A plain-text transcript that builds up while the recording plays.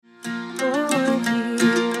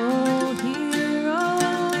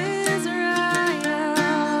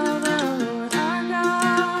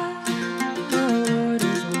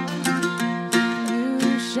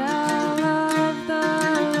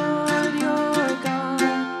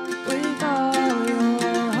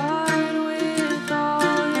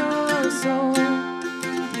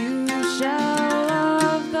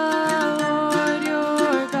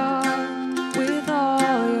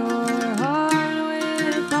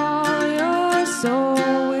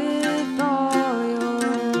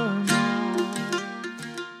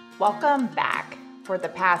Welcome back. For the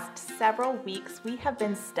past several weeks, we have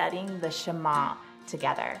been studying the Shema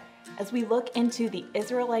together as we look into the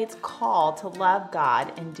Israelites' call to love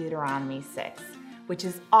God in Deuteronomy 6, which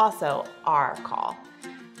is also our call.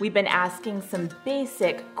 We've been asking some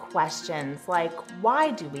basic questions like,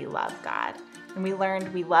 why do we love God? And we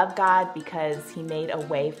learned we love God because He made a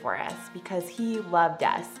way for us, because He loved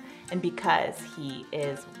us, and because He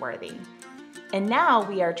is worthy. And now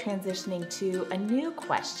we are transitioning to a new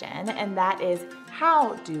question, and that is,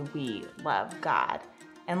 how do we love God?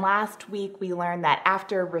 And last week we learned that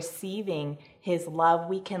after receiving His love,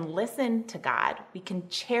 we can listen to God, we can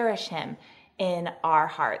cherish Him in our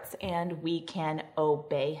hearts, and we can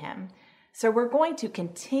obey Him. So we're going to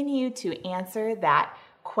continue to answer that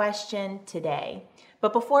question today.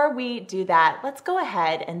 But before we do that, let's go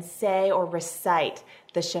ahead and say or recite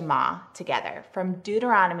the Shema together from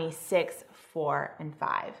Deuteronomy 6, 4 and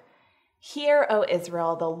 5. Hear, O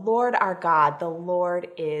Israel, the Lord our God, the Lord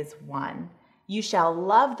is one. You shall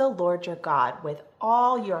love the Lord your God with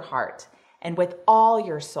all your heart and with all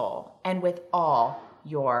your soul and with all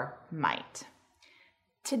your might.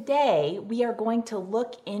 Today, we are going to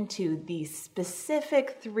look into the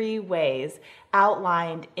specific 3 ways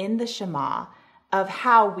outlined in the Shema of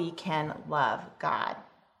how we can love God.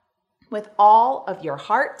 With all of your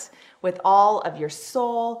heart, with all of your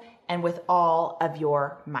soul, and with all of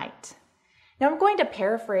your might. Now, I'm going to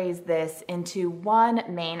paraphrase this into one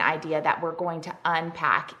main idea that we're going to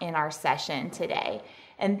unpack in our session today,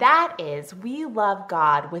 and that is we love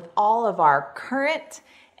God with all of our current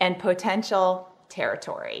and potential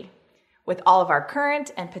territory. With all of our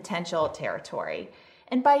current and potential territory.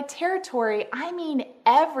 And by territory, I mean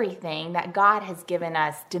everything that God has given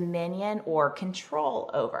us dominion or control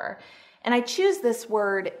over. And I choose this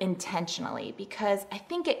word intentionally because I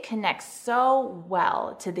think it connects so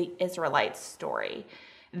well to the Israelites' story.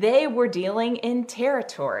 They were dealing in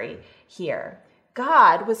territory here.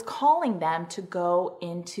 God was calling them to go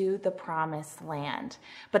into the promised land,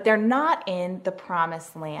 but they're not in the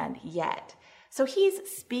promised land yet. So He's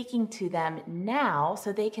speaking to them now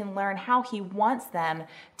so they can learn how He wants them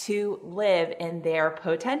to live in their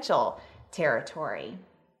potential territory.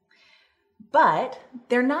 But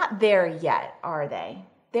they're not there yet, are they?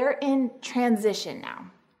 They're in transition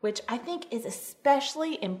now, which I think is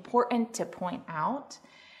especially important to point out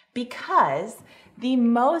because the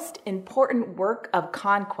most important work of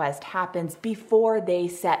conquest happens before they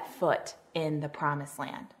set foot in the promised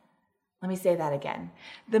land. Let me say that again.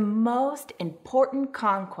 The most important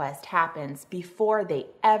conquest happens before they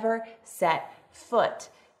ever set foot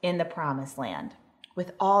in the promised land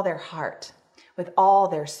with all their heart, with all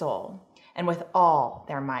their soul, and with all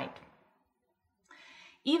their might.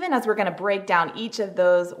 Even as we're going to break down each of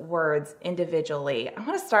those words individually, I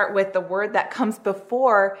want to start with the word that comes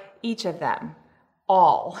before each of them,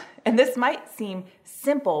 all. And this might seem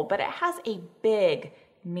simple, but it has a big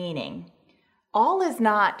meaning. All is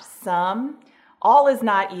not some, all is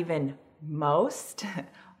not even most,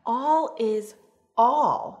 all is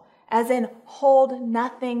all, as in hold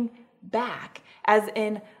nothing back, as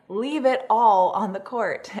in leave it all on the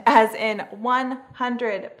court, as in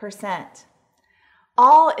 100%.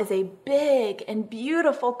 All is a big and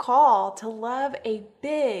beautiful call to love a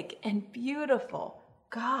big and beautiful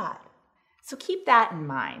God. So keep that in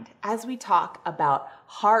mind as we talk about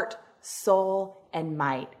heart, soul, and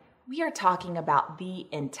might. We are talking about the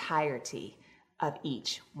entirety of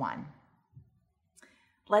each one.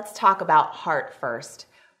 Let's talk about heart first.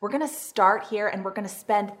 We're going to start here and we're going to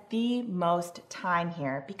spend the most time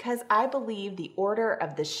here because I believe the order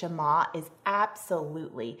of the Shema is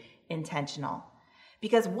absolutely intentional.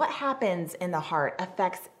 Because what happens in the heart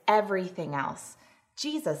affects everything else.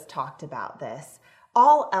 Jesus talked about this.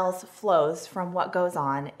 All else flows from what goes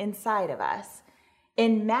on inside of us.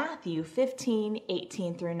 In Matthew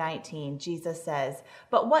 15:18 through 19, Jesus says,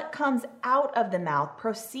 "But what comes out of the mouth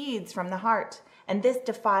proceeds from the heart, and this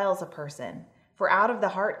defiles a person. For out of the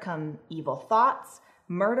heart come evil thoughts,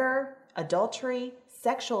 murder, adultery,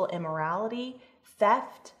 sexual immorality,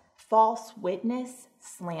 theft, false witness,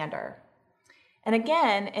 slander." And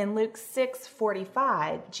again, in Luke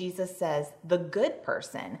 6:45, Jesus says, "The good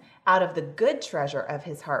person out of the good treasure of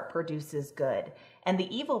his heart produces good, and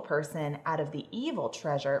the evil person out of the evil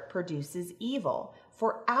treasure produces evil.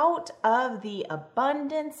 For out of the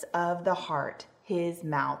abundance of the heart, his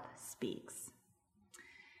mouth speaks."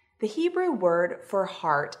 The Hebrew word for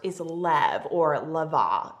heart is lev or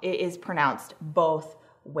lava. It is pronounced both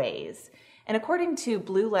ways. And according to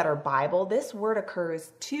Blue Letter Bible, this word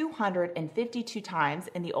occurs 252 times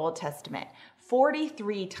in the Old Testament,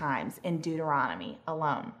 43 times in Deuteronomy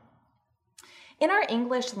alone. In our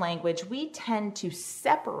English language, we tend to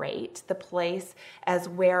separate the place as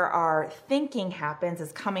where our thinking happens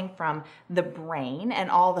as coming from the brain and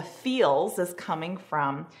all the feels as coming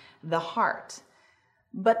from the heart.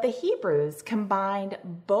 But the Hebrews combined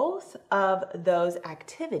both of those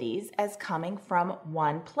activities as coming from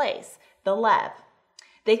one place, the lev.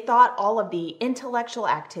 They thought all of the intellectual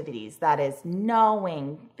activities, that is,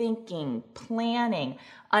 knowing, thinking, planning,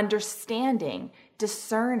 understanding,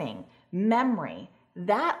 discerning, memory,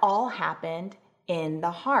 that all happened in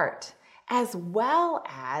the heart, as well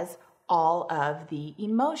as all of the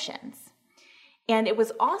emotions. And it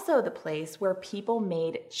was also the place where people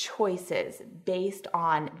made choices based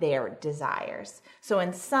on their desires. So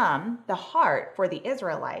in sum, the heart for the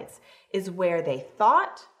Israelites is where they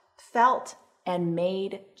thought, felt, and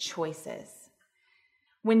made choices.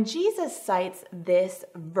 When Jesus cites this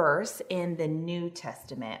verse in the New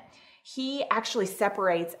Testament, he actually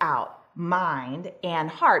separates out mind and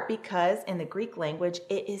heart because in the Greek language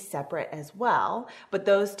it is separate as well, but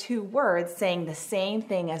those two words saying the same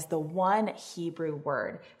thing as the one Hebrew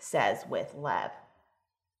word says with lev.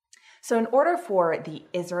 So in order for the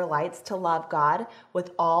Israelites to love God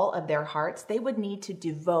with all of their hearts, they would need to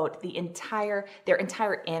devote their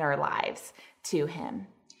entire inner lives to him.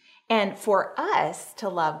 And for us to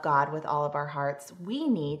love God with all of our hearts, we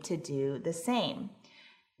need to do the same.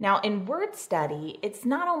 Now, in word study, it's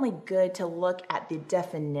not only good to look at the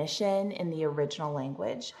definition in the original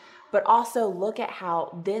language, but also look at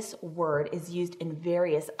how this word is used in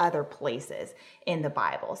various other places in the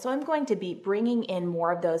Bible. So I'm going to be bringing in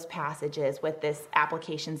more of those passages with this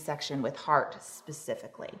application section with heart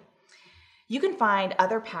specifically. You can find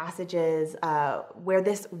other passages where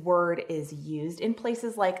this word is used in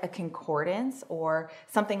places like a concordance or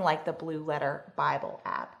something like the Blue Letter Bible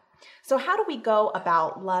app. So how do we go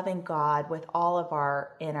about loving God with all of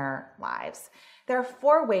our inner lives? There are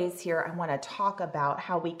 4 ways here I want to talk about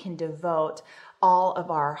how we can devote all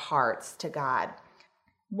of our hearts to God.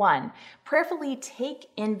 1, prayerfully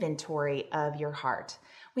take inventory of your heart.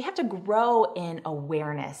 We have to grow in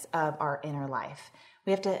awareness of our inner life.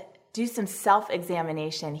 We have to do some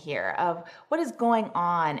self-examination here of what is going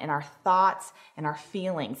on in our thoughts and our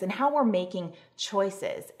feelings and how we're making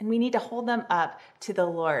choices. And we need to hold them up to the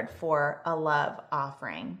Lord for a love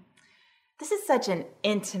offering. This is such an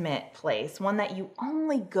intimate place, one that you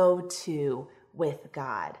only go to with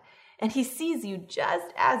God. And he sees you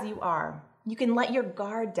just as you are. You can let your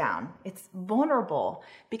guard down. It's vulnerable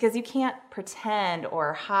because you can't pretend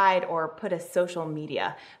or hide or put a social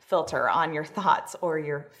media filter on your thoughts or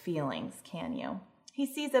your feelings, can you? He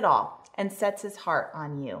sees it all and sets his heart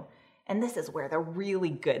on you. And this is where the really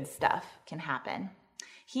good stuff can happen.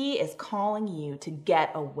 He is calling you to get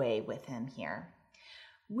away with him here.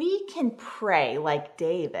 We can pray like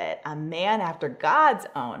David, a man after God's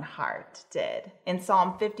own heart, did. In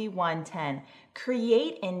Psalm 51:10,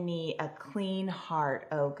 create in me a clean heart,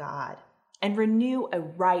 O God, and renew a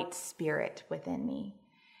right spirit within me.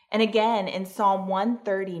 And again in Psalm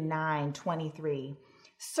 139:23,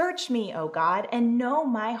 search me, O God, and know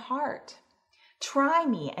my heart. Try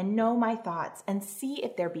me and know my thoughts, and see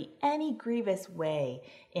if there be any grievous way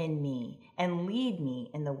in me, and lead me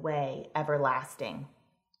in the way everlasting.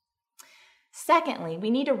 Secondly, we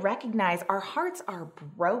need to recognize our hearts are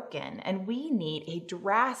broken and we need a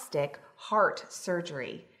drastic heart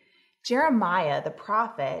surgery. Jeremiah, the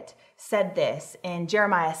prophet, said this in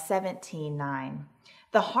Jeremiah 17:9.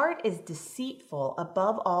 The heart is deceitful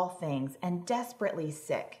above all things and desperately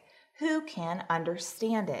sick. Who can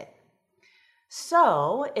understand it?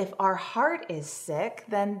 So, if our heart is sick,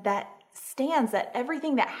 then that stands that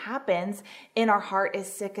everything that happens in our heart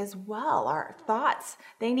is sick as well. Our thoughts,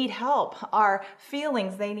 they need help. Our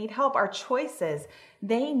feelings, they need help. Our choices,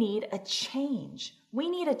 they need a change. We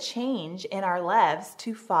need a change in our lives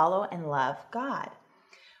to follow and love God.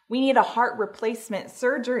 We need a heart replacement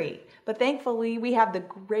surgery, but thankfully we have the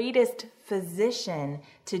greatest physician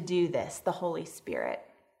to do this, the Holy Spirit.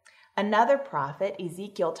 Another prophet,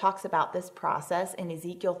 Ezekiel, talks about this process in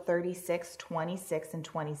Ezekiel 36:26 and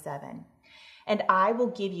 27. And I will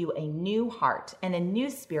give you a new heart, and a new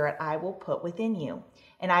spirit I will put within you.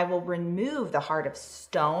 And I will remove the heart of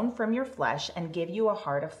stone from your flesh and give you a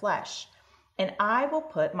heart of flesh. And I will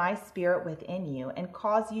put my spirit within you and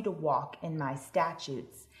cause you to walk in my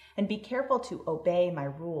statutes and be careful to obey my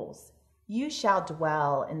rules. You shall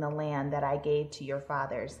dwell in the land that I gave to your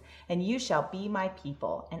fathers, and you shall be my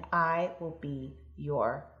people, and I will be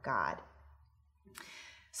your God.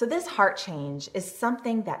 So this heart change is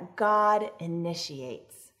something that God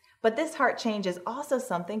initiates, but this heart change is also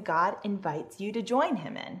something God invites you to join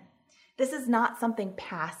him in. This is not something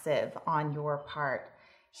passive on your part.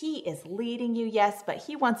 He is leading you, yes, but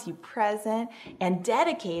he wants you present and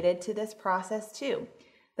dedicated to this process too.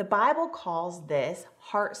 The Bible calls this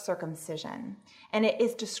heart circumcision, and it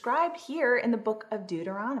is described here in the book of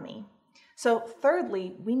Deuteronomy. So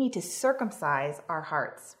thirdly, we need to circumcise our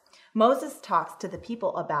hearts. Moses talks to the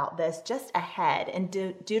people about this just ahead in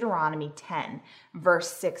Deuteronomy 10,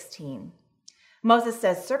 verse 16. Moses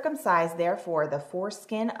says, "Circumcise therefore the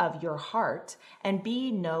foreskin of your heart and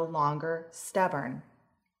be no longer stubborn."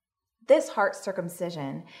 This heart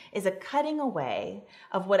circumcision is a cutting away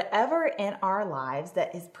of whatever in our lives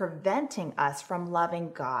that is preventing us from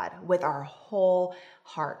loving God with our whole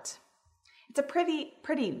heart. It's a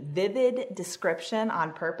pretty vivid description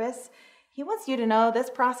on purpose. He wants you to know this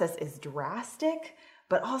process is drastic,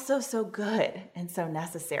 but also so good and so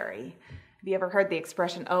necessary. Have you ever heard the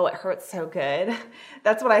expression, "Oh, it hurts so good"?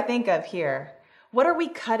 That's what I think of here. What are we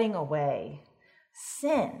cutting away?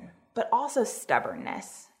 Sin, but also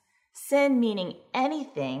stubbornness. Sin meaning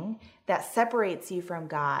anything that separates you from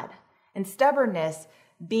God, and stubbornness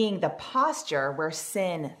being the posture where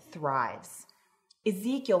sin thrives.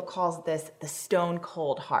 Ezekiel calls this the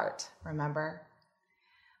stone-cold heart, remember?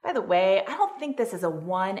 By the way, I don't think this is a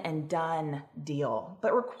one and done deal,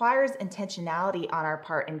 but requires intentionality on our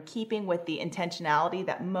part in keeping with the intentionality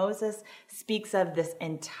that Moses speaks of this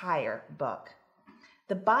entire book.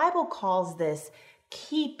 The Bible calls this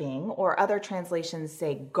keeping, or other translations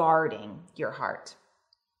say guarding your heart.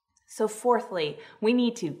 So fourthly, we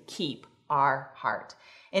need to keep our heart.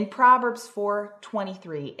 In Proverbs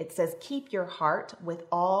 4:23, it says, "Keep your heart with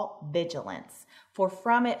all vigilance, for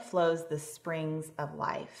from it flows the springs of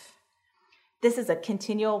life." This is a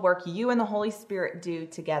continual work you and the Holy Spirit do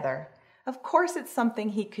together. Of course, it's something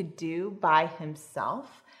he could do by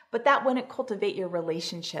himself, but that wouldn't cultivate your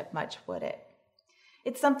relationship much, would it?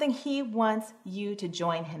 It's something he wants you to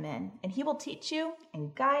join him in, and he will teach you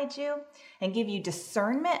and guide you and give you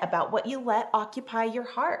discernment about what you let occupy your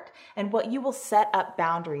heart and what you will set up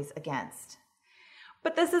boundaries against.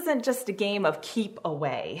 But this isn't just a game of keep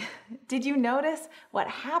away. Did you notice what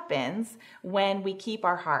happens when we keep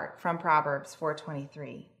our heart from Proverbs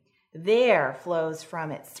 4:23? There flows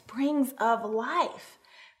from it springs of life.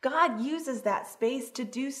 God uses that space to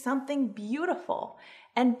do something beautiful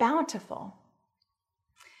and bountiful.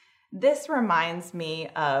 This reminds me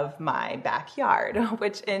of my backyard,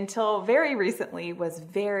 which until very recently was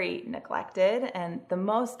very neglected. And the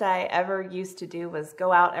most I ever used to do was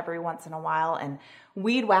go out every once in a while and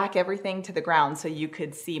weed whack everything to the ground so you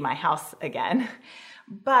could see my house again.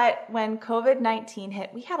 But when COVID-19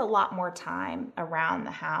 hit, we had a lot more time around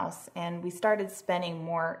the house and we started spending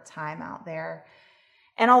more time out there.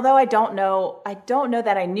 And although I don't know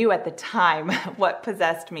that I knew at the time what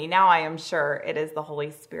possessed me. Now I am sure it is the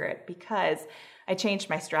Holy Spirit because I changed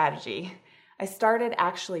my strategy. I started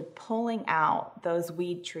actually pulling out those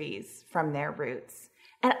weed trees from their roots.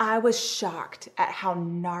 And I was shocked at how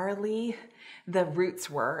gnarly the roots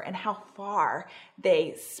were and how far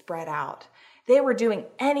they spread out. They were doing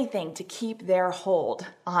anything to keep their hold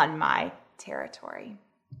on my territory.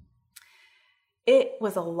 It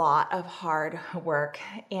was a lot of hard work,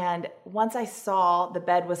 and once I saw the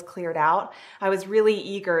bed was cleared out, I was really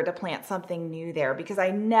eager to plant something new there because I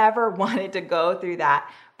never wanted to go through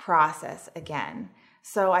that process again.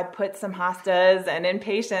 So I put some hostas and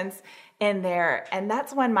impatiens in there, and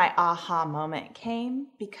that's when my aha moment came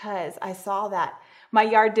because I saw that my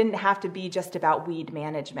yard didn't have to be just about weed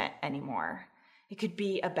management anymore. It could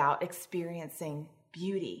be about experiencing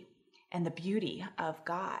beauty and the beauty of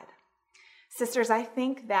God. Sisters, I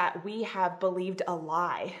think that we have believed a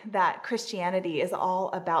lie that Christianity is all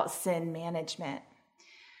about sin management.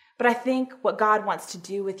 But I think what God wants to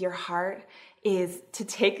do with your heart is to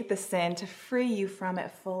take the sin, to free you from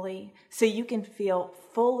it fully, so you can feel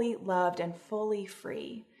fully loved and fully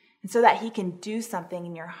free, and so that he can do something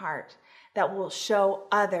in your heart that will show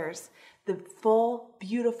others the full,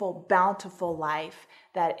 beautiful, bountiful life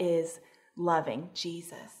that is loving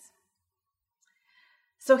Jesus.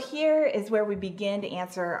 So here is where we begin to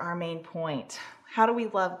answer our main point. How do we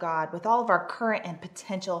love God with all of our current and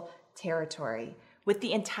potential territory, with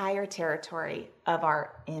the entire territory of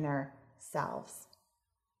our inner selves?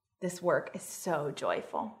 This work is so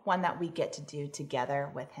joyful, one that we get to do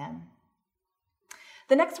together with him.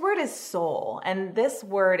 The next word is soul, and this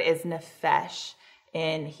word is nephesh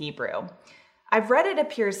in Hebrew. I've read it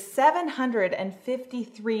appears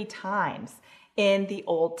 753 times in the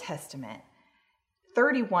Old Testament.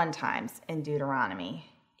 31 times in Deuteronomy.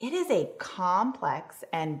 It is a complex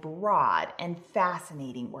and broad and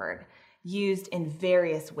fascinating word used in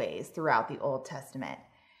various ways throughout the Old Testament.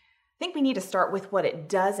 think we need to start with what it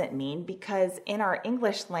doesn't mean, because in our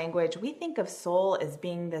English language, we think of soul as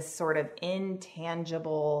being this sort of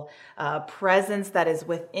intangible presence that is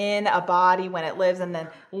within a body when it lives and then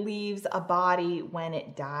leaves a body when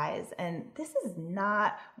it dies. And this is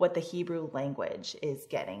not what the Hebrew language is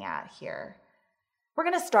getting at here. We're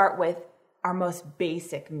going to start with our most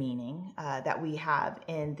basic meaning that we have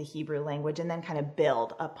in the Hebrew language and then kind of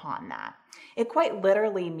build upon that. It quite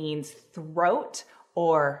literally means throat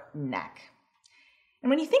or neck. And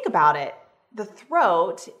when you think about it, the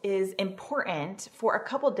throat is important for a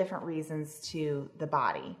couple different reasons to the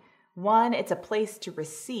body. One, it's a place to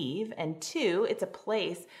receive, and two, it's a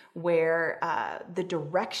place where the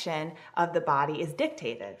direction of the body is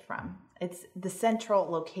dictated from. It's the central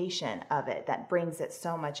location of it that brings it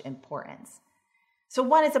so much importance. So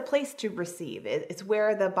one is a place to receive. It's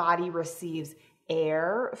where the body receives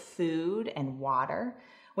air, food, and water.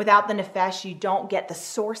 Without the nephesh, you don't get the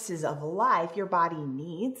sources of life your body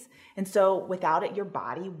needs. And so without it, your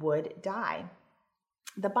body would die.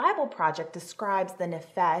 The Bible Project describes the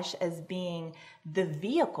nephesh as being the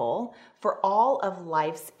vehicle for all of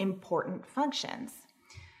life's important functions.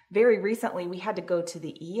 Very recently, we had to go to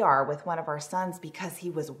the ER with one of our sons because he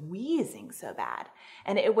was wheezing so bad.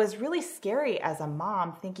 And it was really scary as a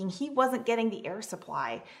mom, thinking he wasn't getting the air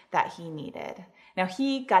supply that he needed. Now,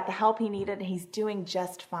 he got the help he needed and he's doing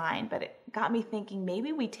just fine, but it got me thinking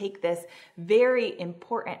maybe we take this very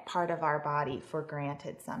important part of our body for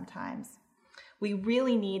granted sometimes. We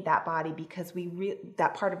really need that body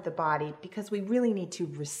that part of the body because we really need to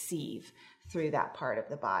receive through that part of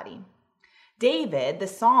the body. David, the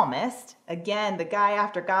psalmist, again, the guy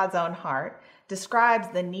after God's own heart, describes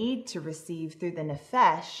the need to receive through the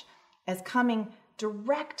nephesh as coming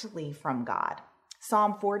directly from God.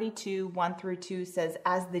 Psalm 42, 1-2 says,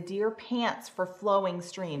 "As the deer pants for flowing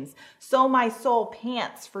streams, so my soul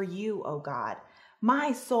pants for you, O God.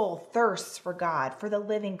 My soul thirsts for God, for the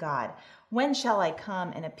living God. When shall I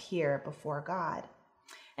come and appear before God?"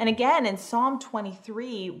 And again in Psalm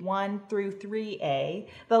 23, 1-3a,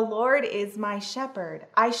 "The Lord is my shepherd.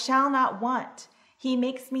 I shall not want. He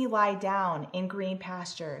makes me lie down in green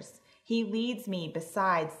pastures. He leads me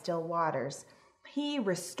beside still waters. He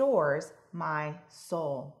restores my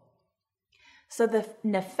soul." So the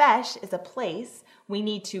nephesh is a place we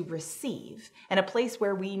need to receive, and a place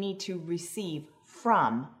where we need to receive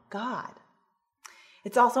from God.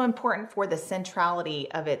 It's also important for the centrality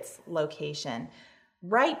of its location.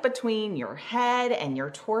 Right between your head and your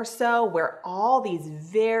torso, where all these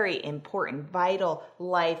very important vital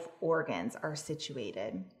life organs are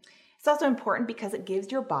situated. It's also important because it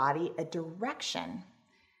gives your body a direction.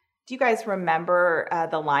 Do you guys remember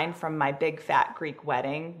the line from My Big Fat Greek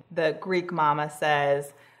Wedding? The Greek mama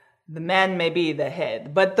says, "The man may be the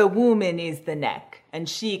head, but the woman is the neck, and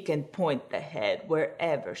she can point the head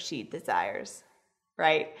wherever she desires."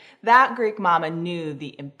 Right? That Greek mama knew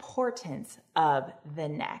the importance of the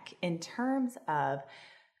neck in terms of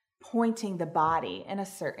pointing the body in a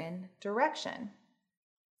certain direction.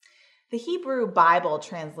 The Hebrew Bible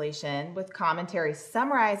translation with commentary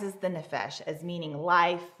summarizes the nephesh as meaning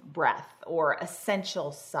life, breath, or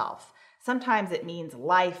essential self. Sometimes it means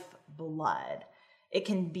life, blood. It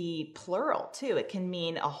can be plural too. It can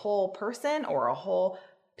mean a whole person or a whole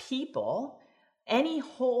people. Any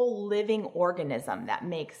whole living organism that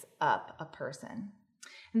makes up a person.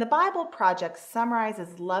 And the Bible Project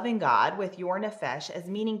summarizes loving God with your nephesh as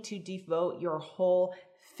meaning to devote your whole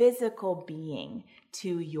physical being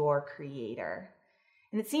to your Creator.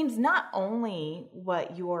 And it seems not only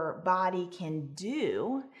what your body can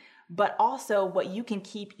do, but also what you can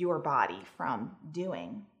keep your body from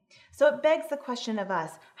doing. So it begs the question of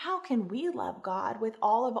us, how can we love God with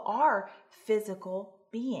all of our physical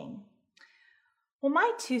being? Well,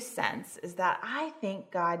 my 2 cents is that I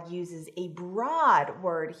think God uses a broad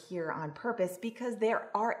word here on purpose because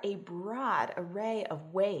there are a broad array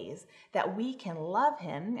of ways that we can love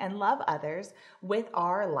Him and love others with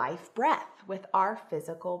our life breath, with our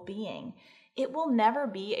physical being. It will never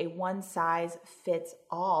be a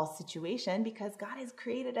one-size-fits-all situation because God has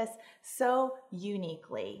created us so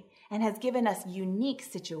uniquely and has given us unique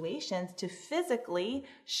situations to physically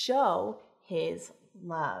show His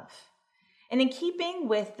love. And in keeping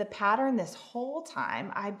with the pattern this whole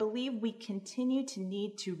time, I believe we continue to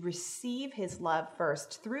need to receive His love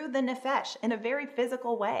first through the nephesh in a very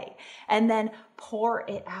physical way, and then pour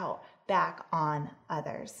it out back on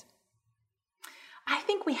others. I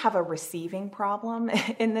think we have a receiving problem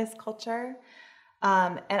in this culture,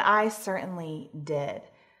 and I certainly did.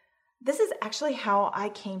 This is actually how I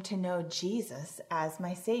came to know Jesus as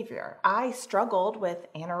my Savior. I struggled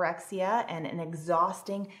with anorexia and an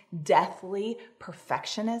exhausting, deathly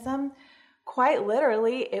perfectionism. Quite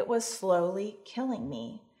literally, it was slowly killing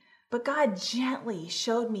me. But God gently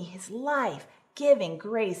showed me his life-giving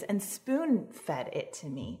grace and spoon-fed it to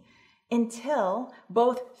me until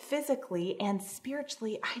both physically and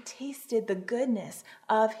spiritually I tasted the goodness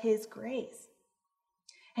of his grace.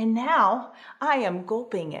 And now I am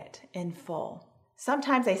gulping it in full.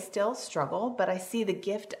 Sometimes I still struggle, but I see the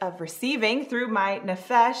gift of receiving through my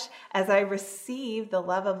nefesh as I receive the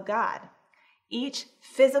love of God. Each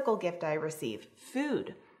physical gift I receive,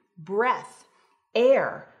 food, breath,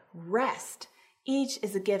 air, rest, each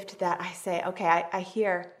is a gift that I say, okay, I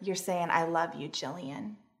hear you're saying, I love you,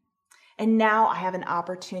 Jillian. And now I have an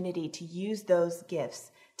opportunity to use those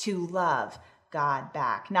gifts to love God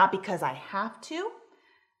back, not because I have to,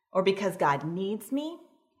 or because God needs me,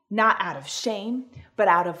 not out of shame, but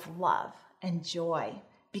out of love and joy,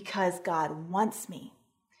 because God wants me,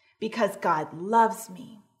 because God loves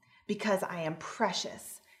me, because I am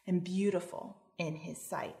precious and beautiful in his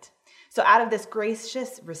sight. So out of this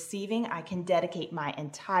gracious receiving, I can dedicate my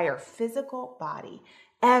entire physical body,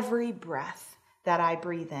 every breath that I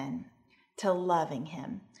breathe in, to loving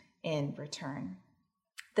him in return.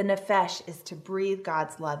 The nefesh is to breathe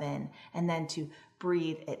God's love in and then to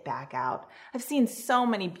breathe it back out. I've seen so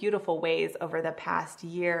many beautiful ways over the past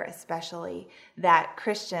year, especially, that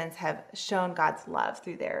Christians have shown God's love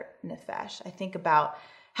through their nefesh. I think about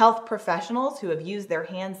health professionals who have used their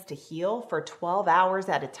hands to heal for 12 hours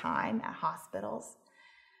at a time at hospitals.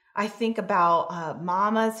 I think about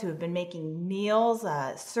mamas who have been making meals,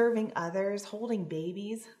 serving others, holding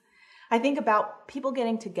babies. I think about people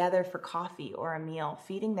getting together for coffee or a meal,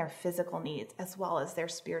 feeding their physical needs as well as their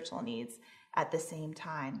spiritual needs at the same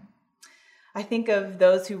time. I think of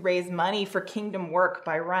those who raise money for kingdom work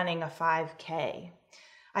by running a 5K.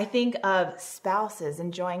 I think of spouses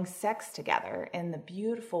enjoying sex together in the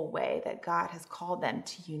beautiful way that God has called them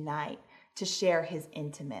to unite, to share his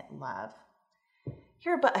intimate love.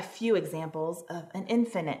 Here are but a few examples of an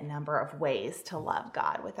infinite number of ways to love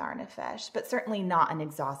God with our nefesh, but certainly not an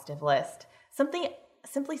exhaustive list.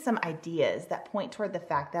 Simply some ideas that point toward the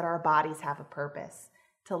fact that our bodies have a purpose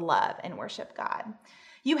to love and worship God.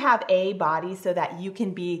 You have a body so that you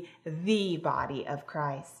can be the body of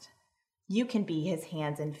Christ. You can be his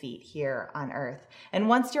hands and feet here on earth. And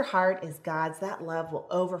once your heart is God's, that love will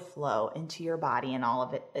overflow into your body and all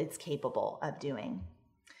of it it's capable of doing.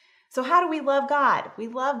 So how do we love God? We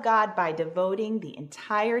love God by devoting the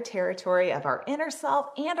entire territory of our inner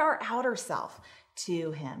self and our outer self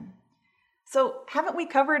to him. So haven't we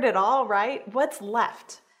covered it all, right? What's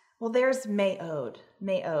left? Well, there's me'od,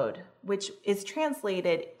 which is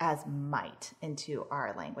translated as might into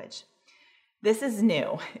our language. This is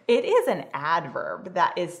new. It is an adverb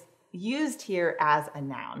that is used here as a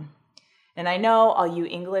noun. And I know all you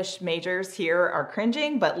English majors here are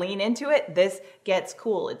cringing, but lean into it. This gets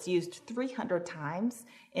cool. It's used 300 times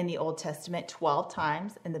in the Old Testament, 12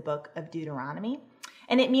 times in the book of Deuteronomy.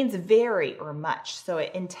 And it means very or much. So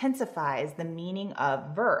it intensifies the meaning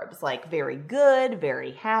of verbs like very good,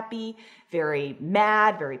 very happy, very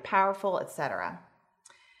mad, very powerful, etc.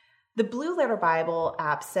 The Blue Letter Bible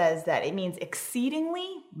app says that it means exceedingly,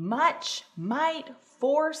 much, might,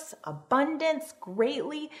 force, abundance,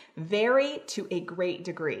 greatly, very, to a great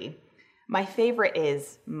degree. My favorite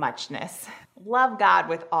is muchness. Love God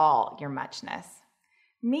with all your muchness.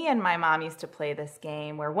 Me and my mom used to play this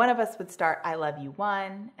game where one of us would start, I love you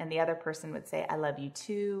 1, and the other person would say, I love you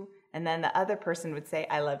 2, and then the other person would say,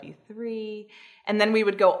 I love you 3, and then we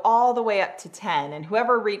would go all the way up to 10, and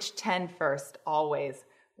whoever reached 10 first always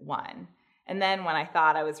won. And then when I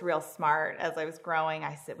thought I was real smart as I was growing,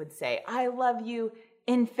 I would say, I love you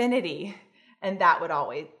infinity, and that would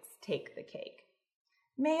always take the cake.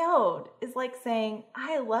 Me'od is like saying,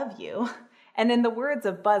 I love you, and in the words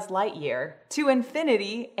of Buzz Lightyear, to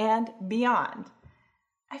infinity and beyond.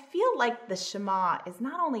 I feel like the Shema is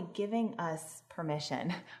not only giving us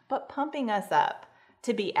permission, but pumping us up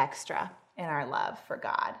to be extra in our love for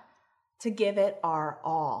God, to give it our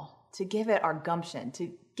all, to give it our gumption,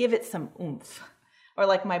 to give it some oomph. Or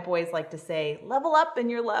like my boys like to say, level up in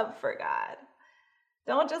your love for God.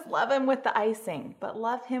 Don't just love him with the icing, but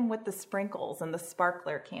love him with the sprinkles and the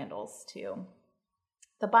sparkler candles too.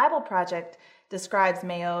 The Bible Project describes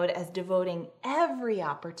Me'od as devoting every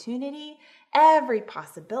opportunity, every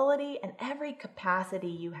possibility, and every capacity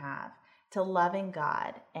you have to loving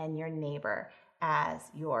God and your neighbor as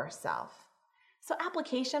yourself. So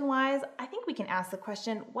application-wise, I think we can ask the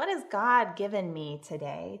question, what has God given me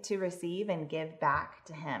today to receive and give back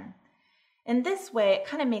to him? In this way, it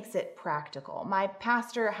kind of makes it practical. My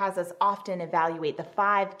pastor has us often evaluate the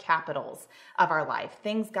 5 capitals of our life,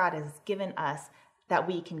 things God has given us that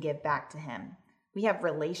we can give back to him. We have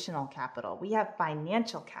relational capital, we have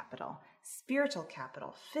financial capital, spiritual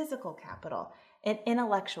capital, physical capital, and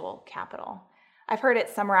intellectual capital. I've heard it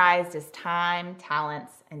summarized as time,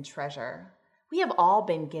 talents, and treasure. We have all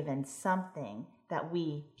been given something that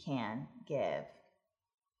we can give.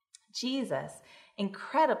 Jesus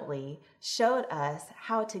incredibly showed us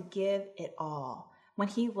how to give it all when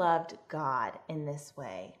he loved God in this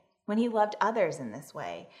way, when he loved others in this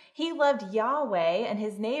way. He loved Yahweh and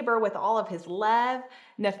his neighbor with all of his lev,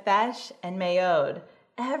 nephesh, and meod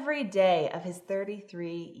every day of his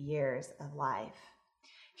 33 years of life.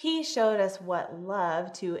 He showed us what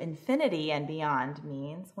love to infinity and beyond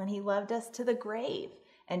means when he loved us to the grave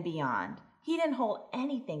and beyond. He didn't hold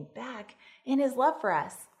anything back in his love for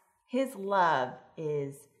us. His love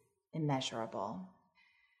is immeasurable.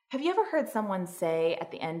 Have you ever heard someone say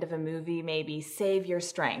at the end of a movie, maybe, save your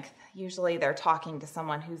strength? Usually they're talking to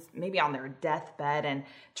someone who's maybe on their deathbed and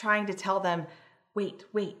trying to tell them, wait,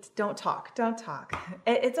 don't talk.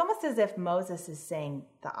 It's almost as if Moses is saying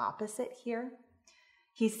the opposite here.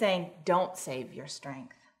 He's saying, don't save your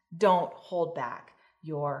strength. Don't hold back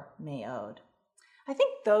your meod. I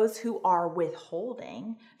think those who are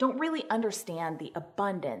withholding don't really understand the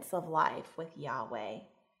abundance of life with Yahweh.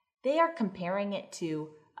 They are comparing it to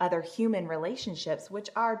other human relationships, which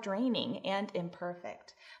are draining and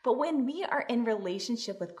imperfect. But when we are in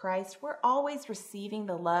relationship with Christ, we're always receiving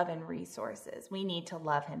the love and resources we need to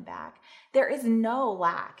love him back. There is no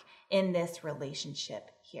lack in this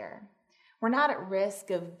relationship here. We're not at risk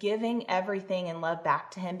of giving everything in love back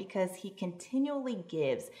to him because he continually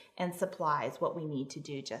gives and supplies what we need to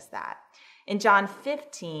do just that. In John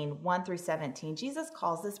 15, 1 through 17, Jesus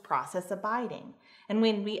calls this process abiding. And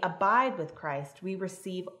when we abide with Christ, we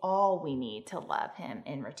receive all we need to love him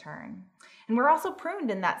in return. And we're also pruned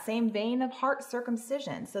in that same vein of heart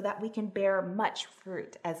circumcision so that we can bear much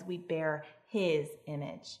fruit as we bear his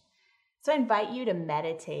image. So I invite you to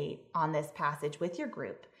meditate on this passage with your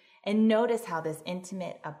group and notice how this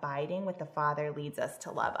intimate abiding with the Father leads us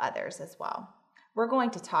to love others as well. We're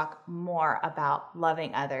going to talk more about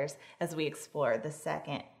loving others as we explore the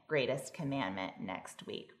second greatest commandment next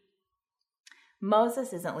week.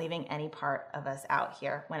 Moses isn't leaving any part of us out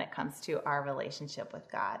here when it comes to our relationship with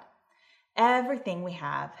God. Everything we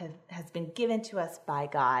have has been given to us by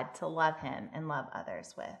God to love him and love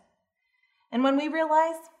others with. And when we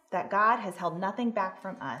realize that God has held nothing back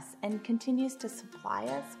from us and continues to supply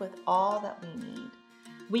us with all that we need,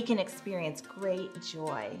 we can experience great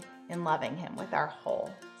joy in loving him with our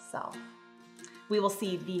whole self. We will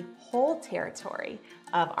see the whole territory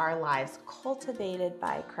of our lives cultivated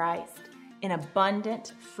by Christ in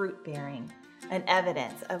abundant fruit bearing, an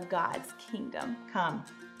evidence of God's kingdom come.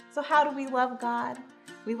 So how do we love God?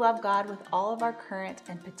 We love God with all of our current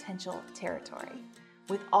and potential territory,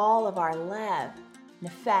 with all of our lev,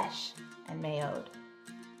 nephesh, and meod,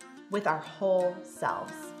 with our whole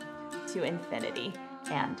selves to infinity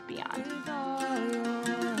and beyond.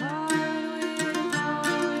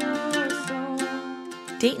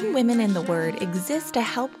 Dayton Women in the Word exists to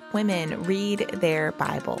help women read their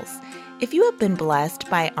Bibles. If you have been blessed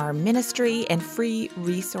by our ministry and free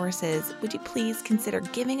resources, would you please consider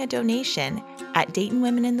giving a donation at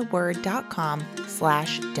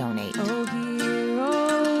DaytonWomenInTheWord.com/donate.